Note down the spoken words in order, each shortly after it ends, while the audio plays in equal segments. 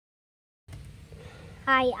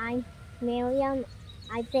Hi, I'm Miriam.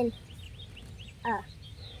 I've been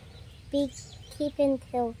beekeeping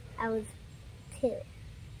till I was 2.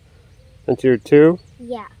 Since you're 2?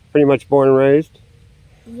 Yeah. Pretty much born and raised?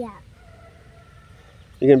 Yeah.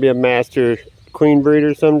 You're gonna be a master queen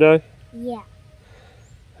breeder someday? Yeah.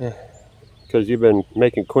 Because you've been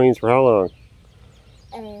making queens for how long?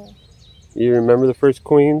 You remember the first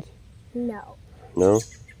queens? No. No?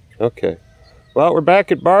 Okay. Well, we're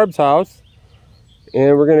back at Barb's house.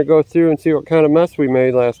 And we're going to go through and see what kind of mess we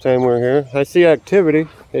made last time we were here. I see activity.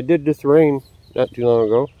 It did just rain not too long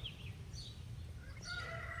ago.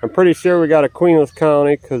 I'm pretty sure we got a queenless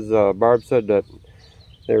colony because Barb said that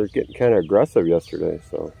they were getting kind of aggressive yesterday.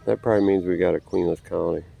 So that probably means we got a queenless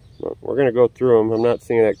colony. But we're going to go through them. I'm not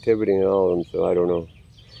seeing activity in all of them, so I don't know.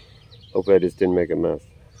 Hopefully I just didn't make a mess.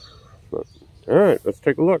 But, all right, let's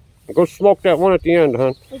take a look. Go smoke that one at the end,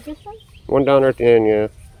 hon. Is this one? One down there at the end, yeah.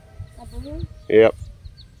 That blue? Yep.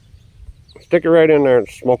 Stick it right in there and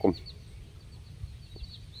smoke them.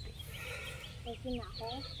 Like in that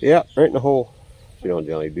hole? Yep, right in the hole. So you don't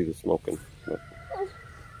generally do the smoking. But.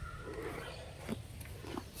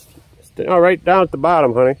 Oh, right down at the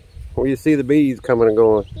bottom, honey. Where you see the bees coming and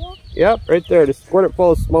going. Yeah. Yep, right there. Just squirt it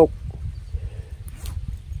full of smoke.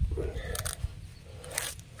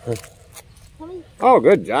 Oh,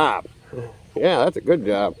 good job. Yeah, that's a good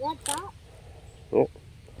job. What's that? Oh.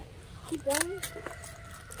 Keep going.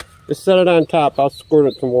 Just set it on top. I'll squirt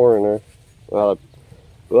it some more in there. Well, the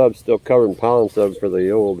glove's still covered in pollen sub for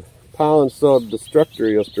the old pollen sub destructor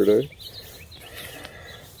yesterday.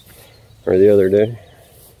 Or the other day.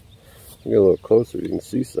 Get a little closer, you can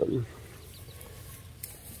see something.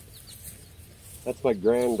 That's my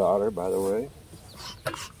granddaughter, by the way.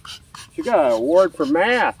 She got an award for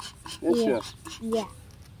math, didn't she? Yeah.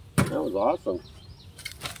 That was awesome.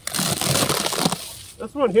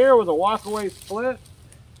 This one here was a walk-away split.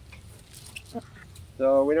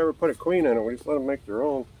 So we never put a queen in it. We just let them make their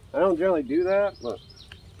own. I don't generally do that, but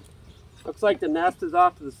looks like the nest is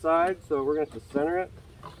off to the side, so we're going to have to center it.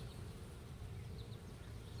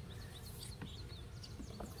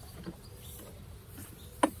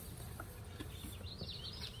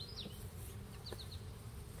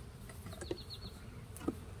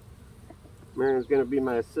 Marion's going to be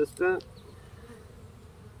my assistant.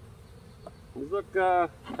 Look, I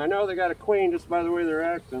know they got a queen just by the way they're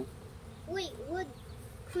acting. Wait, would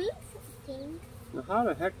queens sting? Now how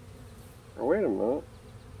the heck? Oh, wait a minute.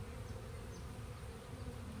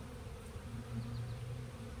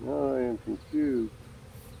 Now I am confused.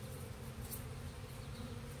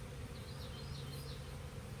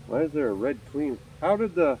 Why is there a red queen? How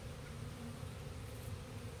did the...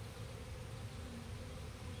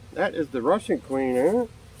 That is the Russian queen, eh?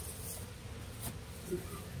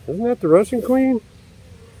 Isn't that the Russian queen?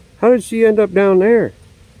 How did she end up down there?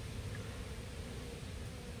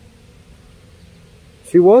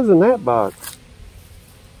 She was in that box.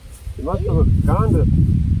 She must have gone to...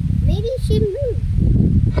 Maybe she moved.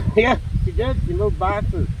 Yeah, she did. She moved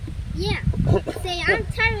boxes. Yeah. Say, I'm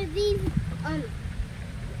tired of these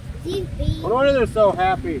bees. No wonder they're so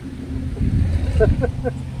happy.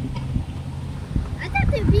 I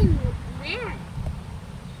thought they were being mad.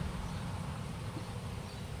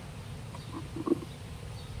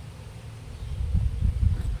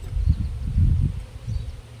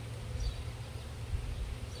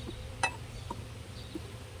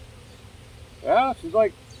 Yeah, she's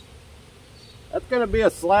like, that's going to be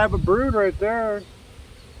a slab of brood right there.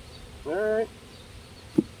 Alright.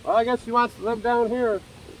 Well, I guess she wants to live down here.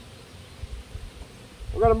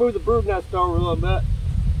 We're going to move the brood nest over a little bit.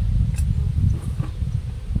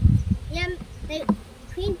 Yeah, the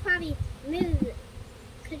queen probably moved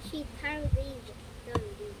because she's tired of these.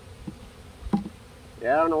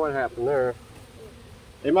 Yeah, I don't know what happened there.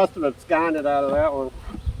 They must have absconded out of that one.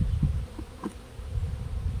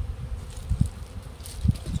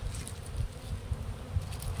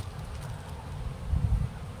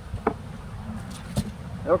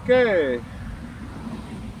 Okay.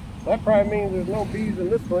 That probably means there's no bees in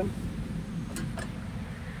this one.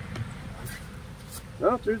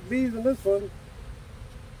 No, there's bees in this one.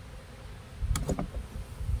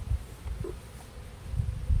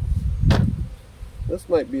 This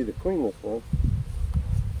might be the queenless one.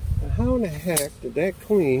 Now, how in the heck did that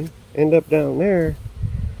queen end up down there?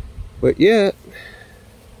 But yet,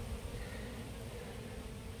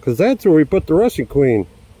 because that's where we put the Russian queen.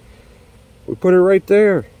 We put her right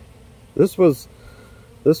there. This was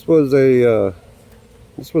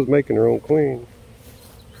making her own queen.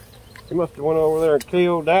 She must have went over there and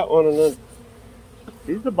KO'd that one, and then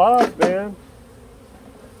she's the boss, man.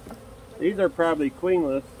 These are probably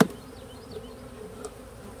queenless.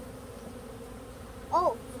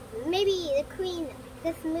 Oh, maybe the queen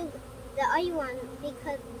just moved the other one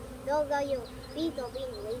because those other bees are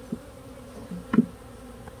being lazy.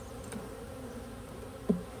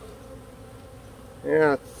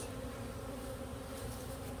 Yeah,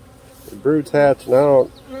 the brood's hatching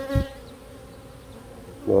out.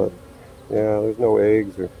 But, yeah, there's no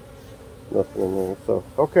eggs or nothing in there. So,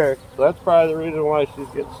 okay, so that's probably the reason why she's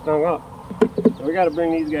getting stung up. So we got to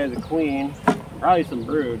bring these guys a queen, probably some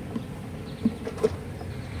brood.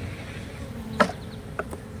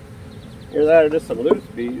 Either that or just some loose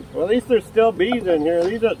bees. Well, at least there's still bees in here.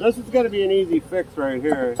 This is going to be an easy fix right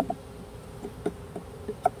here.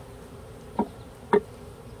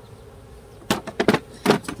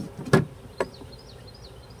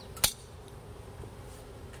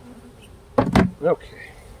 Okay,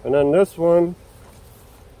 and then this one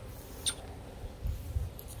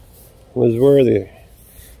was where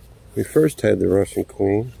we first had the Russian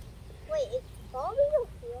queen. Wait, it's Barbie or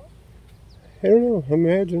Phil? I don't know,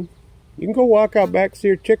 imagine. You can go walk out back, see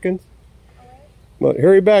your chickens. Alright. But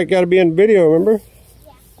hurry back, got to be in video, remember?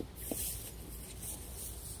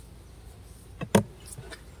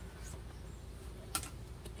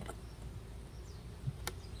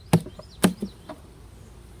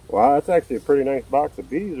 Wow, that's actually a pretty nice box of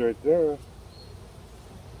bees right there.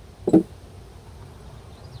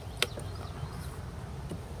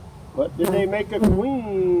 But did they make a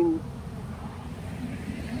queen?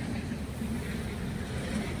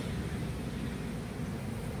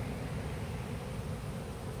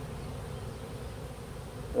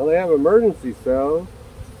 Well, they have emergency cells,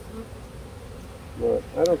 but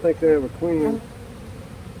I don't think they have a queen.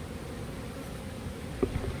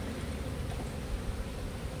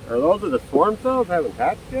 Are those the swarm cells? Haven't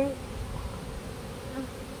hatched yet?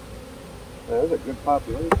 There's a good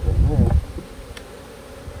population there.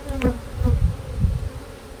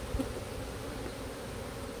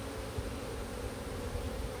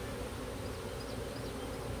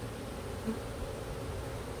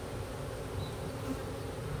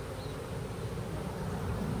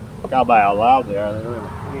 Look by how loud they are. They don't have a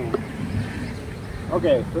queen.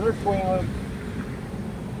 Okay, so they're queenless.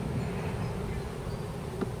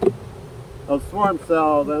 Those swarm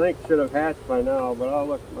cells, I think, should have hatched by now, but I'll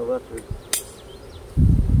look at my records.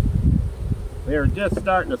 They were just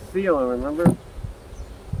starting to seal them, remember?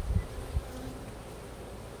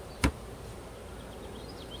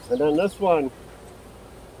 And then this one,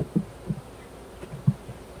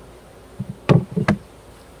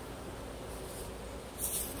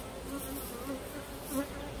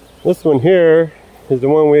 here is the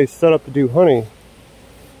one we set up to do honey,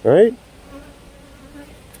 right?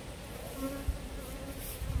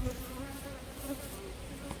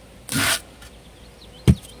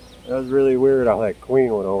 That was really weird how that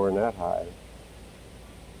queen went over in that hive.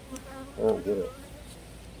 I don't get it.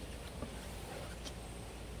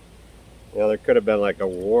 Yeah, there could have been like a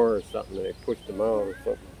war or something and they pushed them out or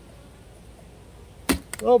something.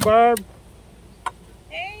 Hello, Barb.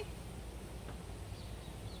 Hey.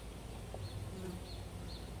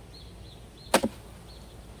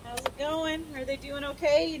 How's it going? Are they doing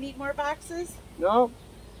okay? You need more boxes? No.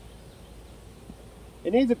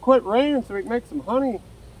 It needs to quit raining so we can make some honey.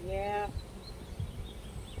 Yeah.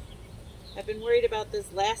 I've been worried about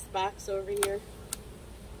this last box over here.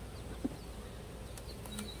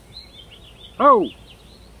 Oh!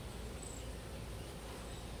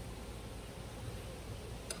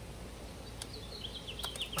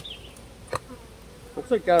 Looks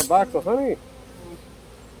like got a box of honey.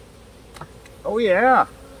 Oh yeah!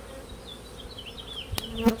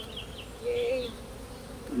 Yay!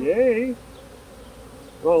 Yay! You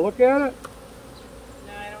want to look at it?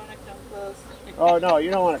 No, I don't want to come close. Oh no,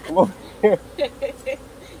 you don't want to come over here.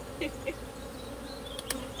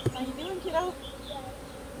 How you doing, kiddo?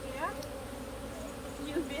 Yeah?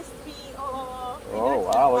 You missed me.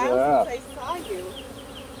 Oh wow, look at that. Since I saw you.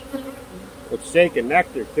 It's shaking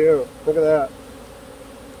nectar too. Look at that.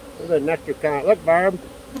 Look at the nectar count. Look, Barb.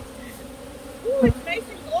 Ooh, it's nice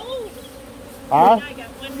and gold. Huh? I got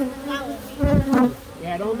one to follow me.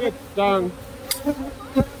 Yeah, don't get stung.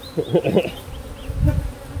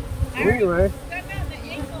 Anyway, Stepped out the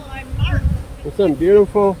ankle, I'm marked. there's some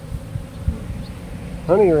beautiful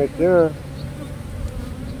honey right there.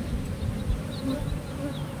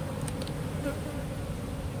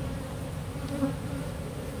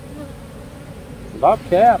 About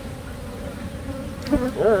capped.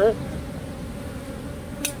 Alright.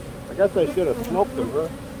 I guess I should have smoked them, huh?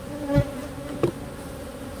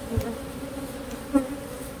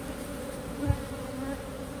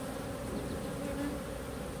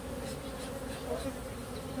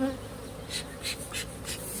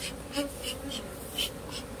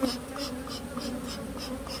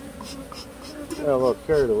 a little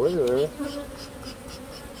carried away there.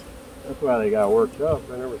 That's why they got worked up.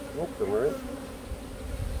 I never smoked them, right?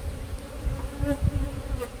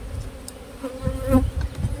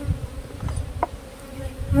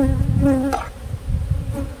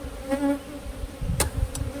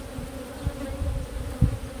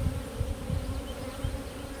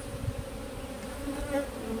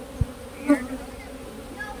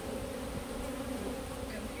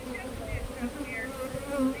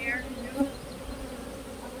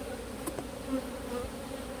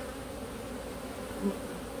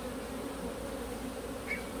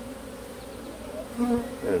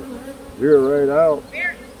 And veer right out.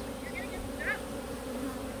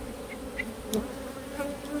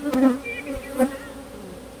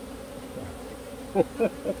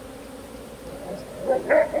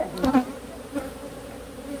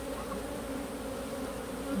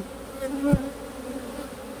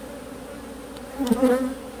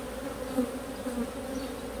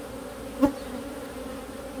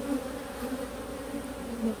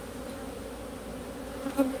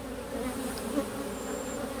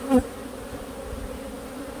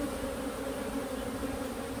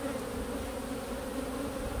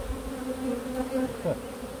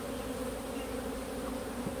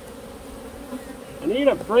 I need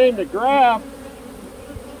a frame to graph.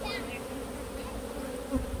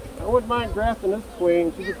 I wouldn't mind graphing this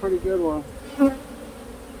queen. She's a pretty good one.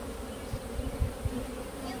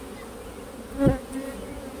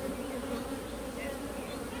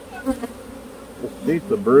 This beats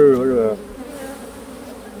the brood. Look at that.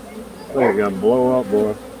 I think it's gonna blow up,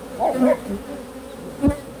 boy.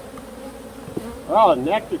 Oh, the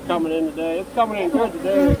nectar coming in today. It's coming in good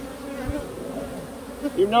today.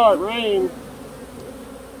 Even though it rained.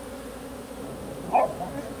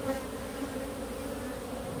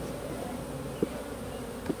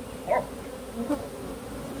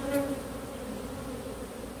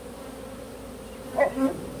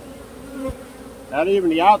 Not even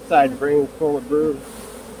the outside frame's full of brood.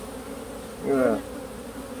 Yeah.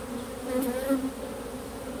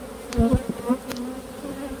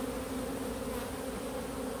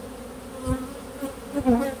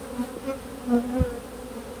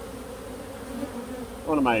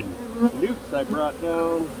 One of my nukes I brought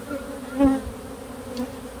down.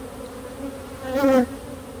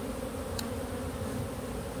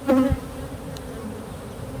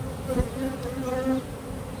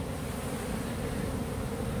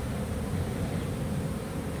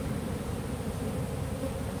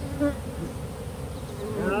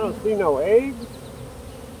 I don't see no eggs.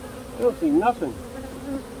 I don't see nothing.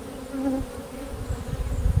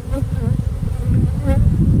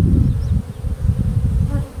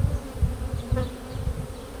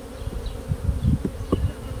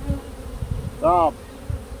 Stop.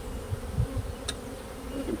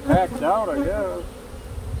 Packed out, I guess.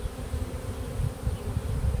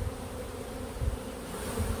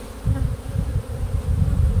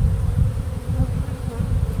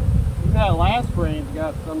 That last frame's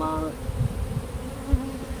got some on it.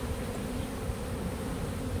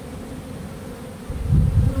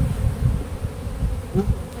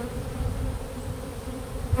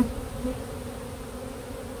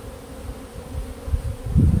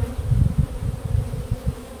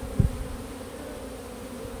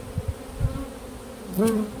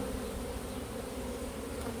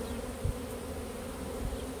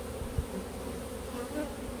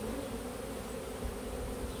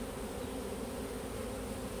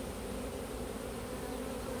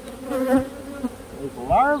 There's a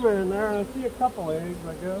larva in there, and I see a couple eggs,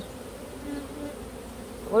 I guess.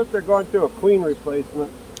 Unless they're going through a queen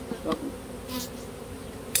replacement. Something.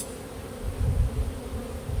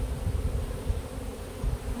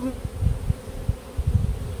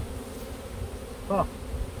 Huh.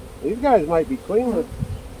 These guys might be queenless.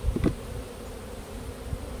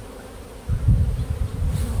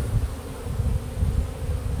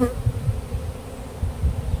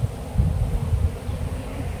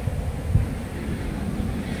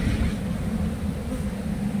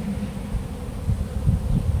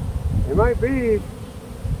 It might be.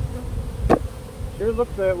 Sure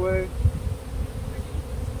looks that way.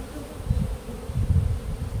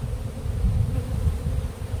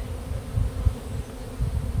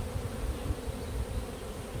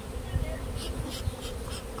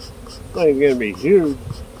 It's not even gonna be huge.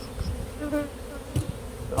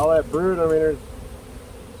 All that brood, I mean, there's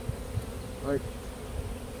like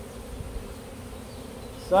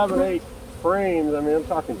 7, 8 frames. I mean, I'm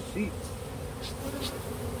talking sheets.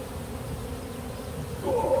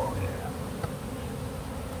 Oh, yeah.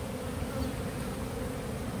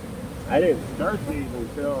 I didn't start these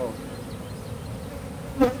until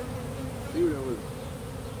she was too.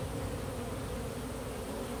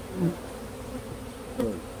 That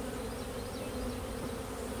was.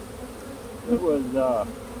 It was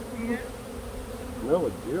middle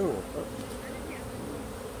of June or something.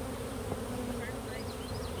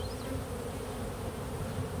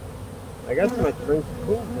 I guess my spring's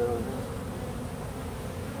cool down here.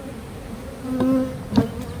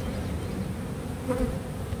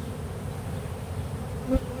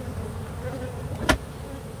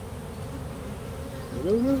 I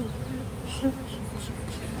don't know.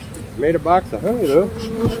 Made a box of honey though.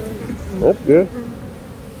 That's good.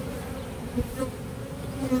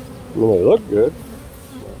 I mean, they look good.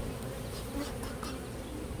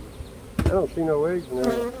 I don't see no eggs in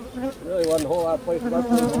there. There really wasn't a whole lot of place left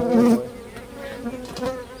in the hole anyway.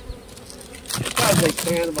 Besides they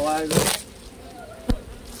cannibalize it.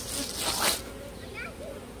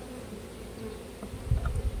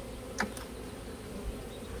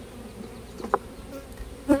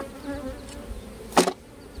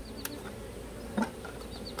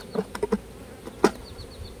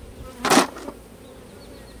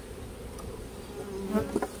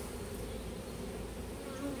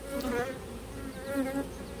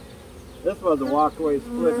 This was a walkaway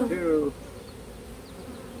split too.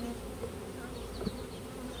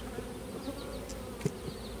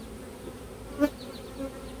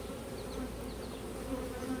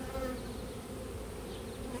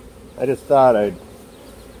 I just thought I'd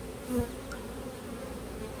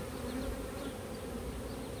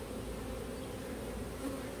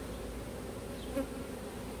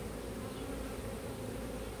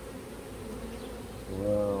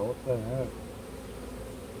wow, what the heck?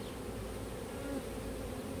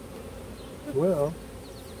 Well,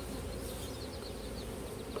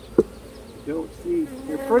 don't see.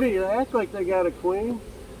 They're pretty. They act like they got a queen.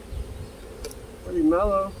 Pretty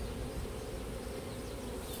mellow.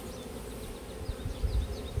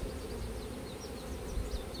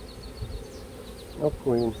 No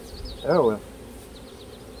queen. Oh well.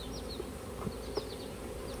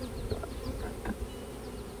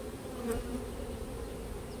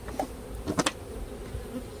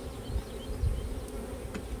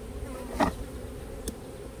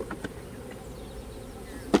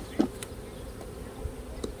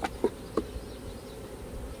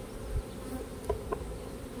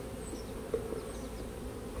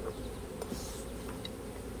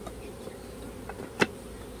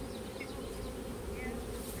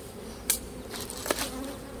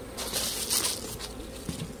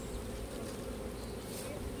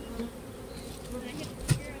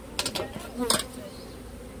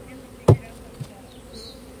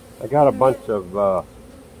 I got a bunch of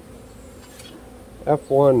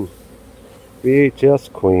F1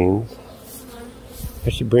 VHS queens. I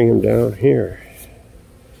should bring them down here.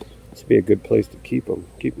 This would be a good place to keep them.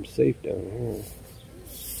 Keep them safe down here.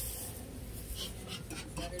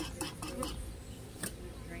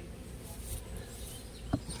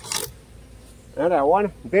 Now that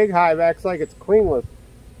one big hive acts like it's queenless.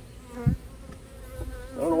 I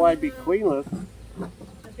don't know why it'd be queenless.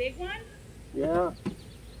 The big one? Yeah.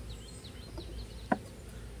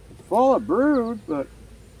 It's full of brood, but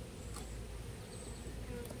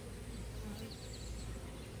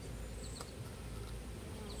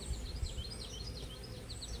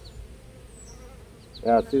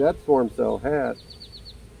yeah, see that swarm cell hat.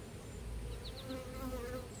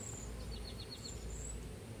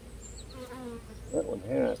 That one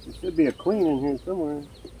has. There should be a queen in here somewhere.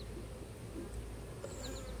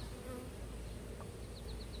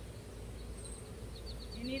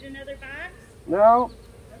 You need another box? No.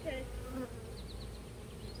 Okay.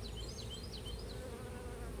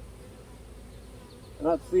 I'm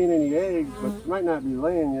not seeing any eggs, but she might not be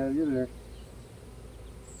laying yet either.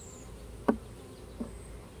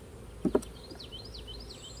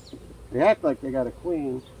 They act like they got a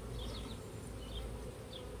queen.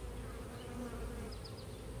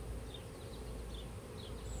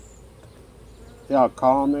 See how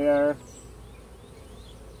calm they are?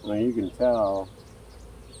 Well, you can tell.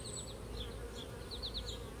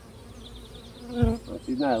 Well,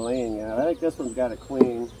 she's not laying yet. I think this one's got a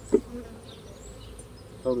queen.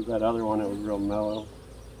 So does that other one that was real mellow.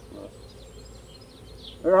 But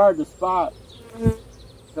they're hard to spot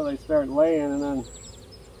until they start laying, and then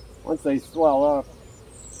once they swell up.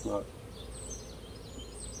 But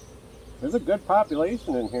there's a good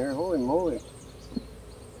population in here. Holy moly.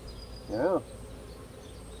 Yeah.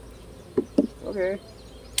 Okay.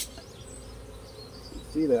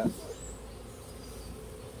 See that?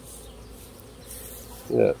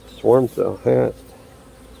 See that swarm cell hat?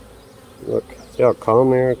 Look, see how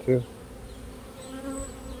calm they are too?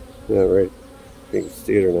 Yeah, right. you can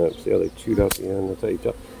see it or not. See how they chewed out the end? That's how you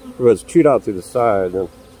tell. If it was chewed out through the side, then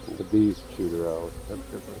the bees chewed her out. That's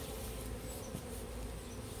different.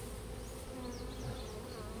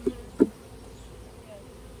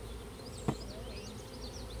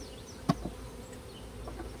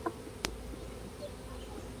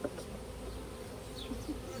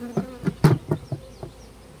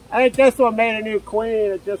 I think this one made a new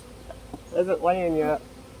queen. It just isn't laying yet.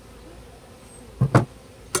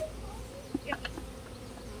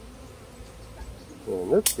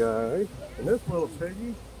 And this guy, and this little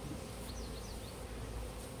piggy.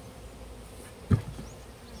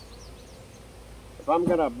 If I'm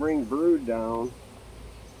gonna bring brood down,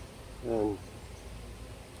 then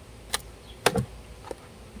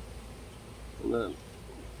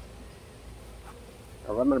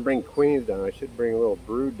or if I'm gonna bring queens down, I should bring a little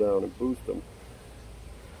brood down and boost them.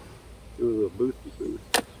 Do a little boosty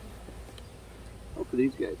boost. Hopefully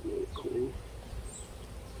these guys made a queen.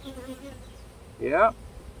 Yep,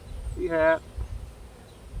 see hat.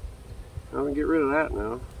 I'm gonna get rid of that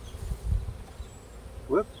now.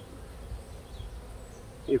 Whoops.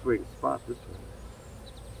 See if we can spot this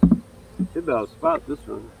one. Should be able to spot this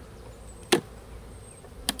one.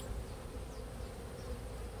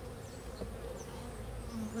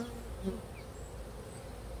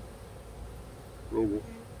 Maybe.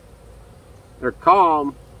 They're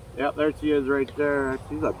calm. Yep, there she is right there.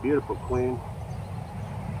 She's a beautiful queen.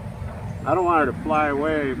 I don't want her to fly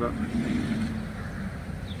away, but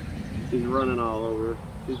she's running all over.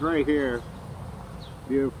 She's right here.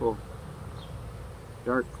 Beautiful.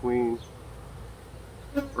 Dark queen.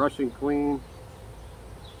 Russian queen.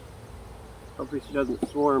 Hopefully she doesn't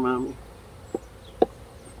swarm on me.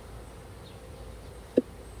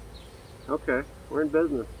 Okay, we're in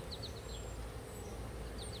business.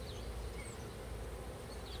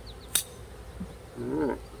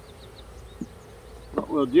 Alright. What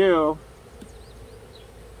we'll do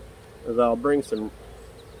is I'll bring some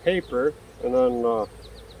paper and then I'll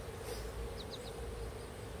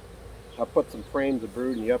put some frames of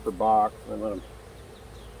brood in the upper box and let them,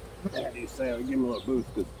 as you say, I'll give them a little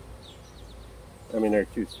boost because, I mean, they're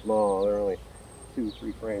too small. They're only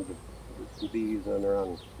 2-3 frames of bees and they're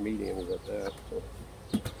on mediums at that.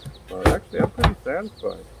 So, actually, I'm pretty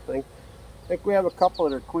satisfied. I think we have a couple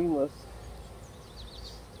that are queenless.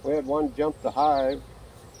 We had one jump the hive.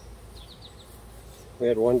 We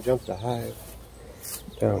had one jump the hive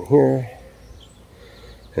down here.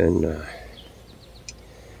 And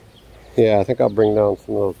yeah, I think I'll bring down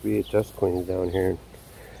some of those VHS queens down here.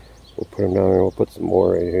 We'll put them down here. We'll put some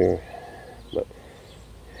more right here. But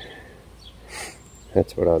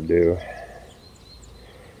that's what I'll do.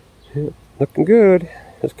 Yeah, looking good.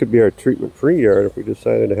 This could be our treatment-free yard if we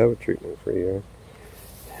decided to have a treatment-free yard.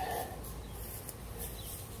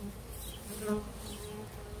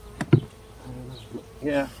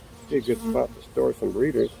 Yeah, be a good spot to store some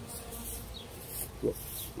breeders. But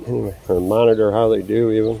anyway, or monitor how they do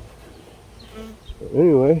even. But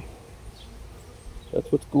anyway,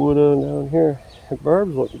 that's what's going on down here at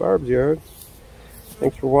Barb's yard.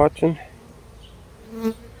 Thanks for watching.